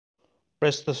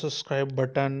Press the subscribe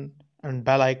button and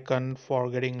bell icon for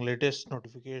getting latest दोस्तों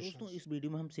notifications. इस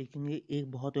video में हम सीखेंगे एक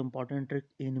बहुत इंपॉर्टेंट ट्रिक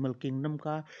एनिमल किंगडम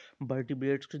का।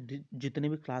 वर्टिब्रेट्स के जितने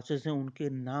भी क्लासेस हैं उनके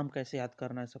नाम कैसे याद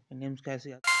करना है, सबके नेम्स कैसे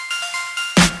याद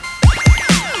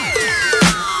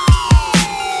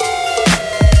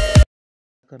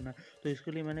करना है। तो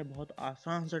इसके लिए मैंने बहुत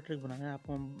आसान सा ट्रिक बनाया है,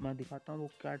 आपको मैं दिखाता हूँ वो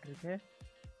क्या ट्रिक है।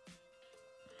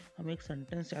 हमें एक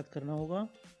सेंटेंस याद करना होगा,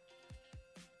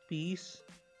 piece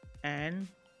and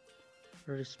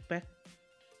respect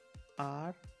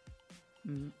are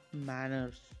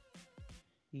manners.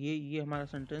 ये हमारा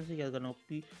सेंटेंस है, याद करना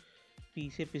होगा। पी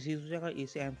से पीसीज हो जाएगा, ए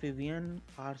से एम्फीबियन,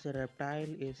 आर से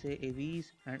रेप्टाइल, ए से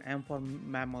aves and M for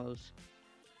mammals.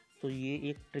 तो ये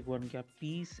एक ट्रिक बन गया,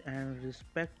 piece and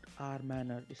respect are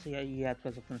manner. इससे ये याद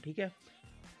कर सकते हैं, ठीक है।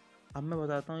 अब मैं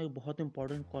बताता हूँ एक बहुत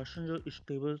इंपॉर्टेंट क्वेश्चन जो इस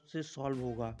टेबल से सॉल्व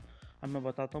होगा। अब मैं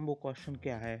बताता हूँ वो क्वेश्चन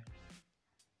क्या है।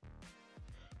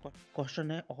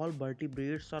 क्वेश्चन है ऑल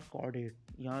वर्टिब्रेट्स आर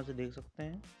कॉर्डेट। यहाँ से देख सकते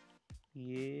हैं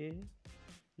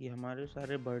ये हमारे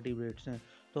सारे वर्टिब्रेट्स हैं।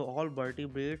 तो ऑल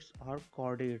वर्टिब्रेट्स आर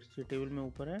कॉर्डेट्स, ये टेबल में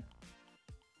ऊपर है,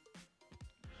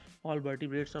 ऑल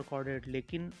वर्टिब्रेट्स आर कॉर्डेट।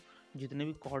 लेकिन जितने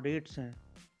भी कॉर्डेट्स हैं,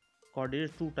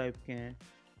 कॉर्डेट्स टू टाइप के हैं,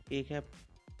 एक है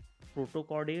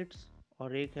प्रोटोकॉर्डेट्स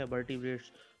और एक है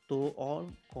वर्टिब्रेट्स। तो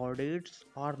all chordates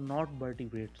are not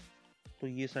vertebrates. तो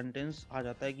ये सेंटेंस आ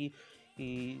जाता है कि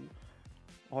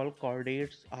all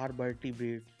chordates are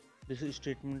vertebrate, this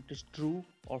statement is true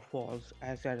और फॉल्स,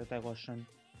 ऐसे आ जाता है क्वेश्चन।